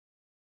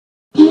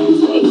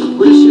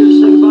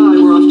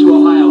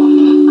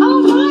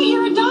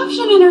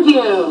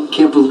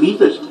can't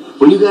believe it.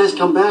 When you guys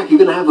come back, you're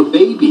gonna have a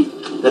baby.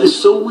 That is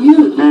so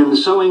weird. And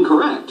so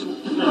incorrect.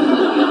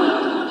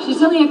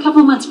 She's only a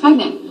couple months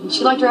pregnant.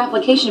 She liked her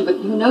application, but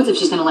who knows if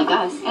she's gonna like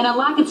us. And a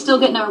lot could still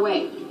get in our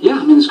way. Yeah,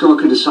 I mean, this girl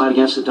could decide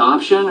against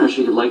adoption, or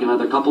she could like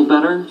another couple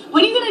better.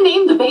 What are you gonna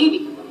name the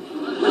baby?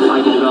 If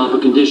I could develop a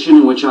condition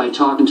in which I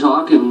talk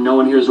and no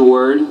one hears a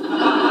word.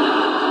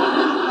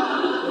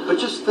 But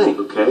just think,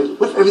 okay?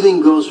 What if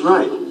everything goes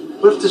right?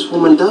 What if this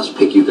woman does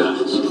pick you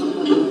guys?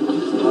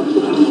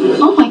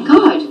 Oh my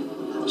God.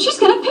 She's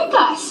gonna pick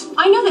us.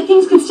 I know that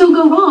things can still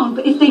go wrong,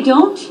 but if they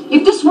don't,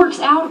 if this works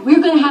out,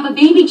 we're gonna have a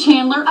baby,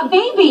 Chandler, a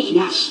baby.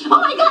 Yes. Oh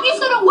my God, it's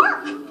gonna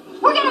work.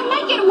 We're gonna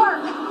make it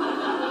work.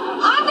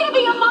 I'm gonna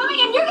be a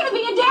mommy and you're gonna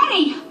be a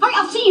daddy. All right,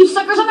 I'll see you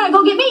suckers. I'm gonna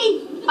go get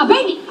me a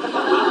baby.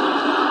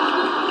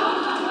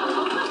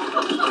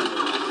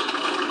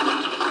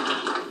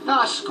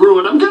 Ah, screw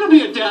it. I'm gonna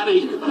be a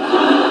daddy.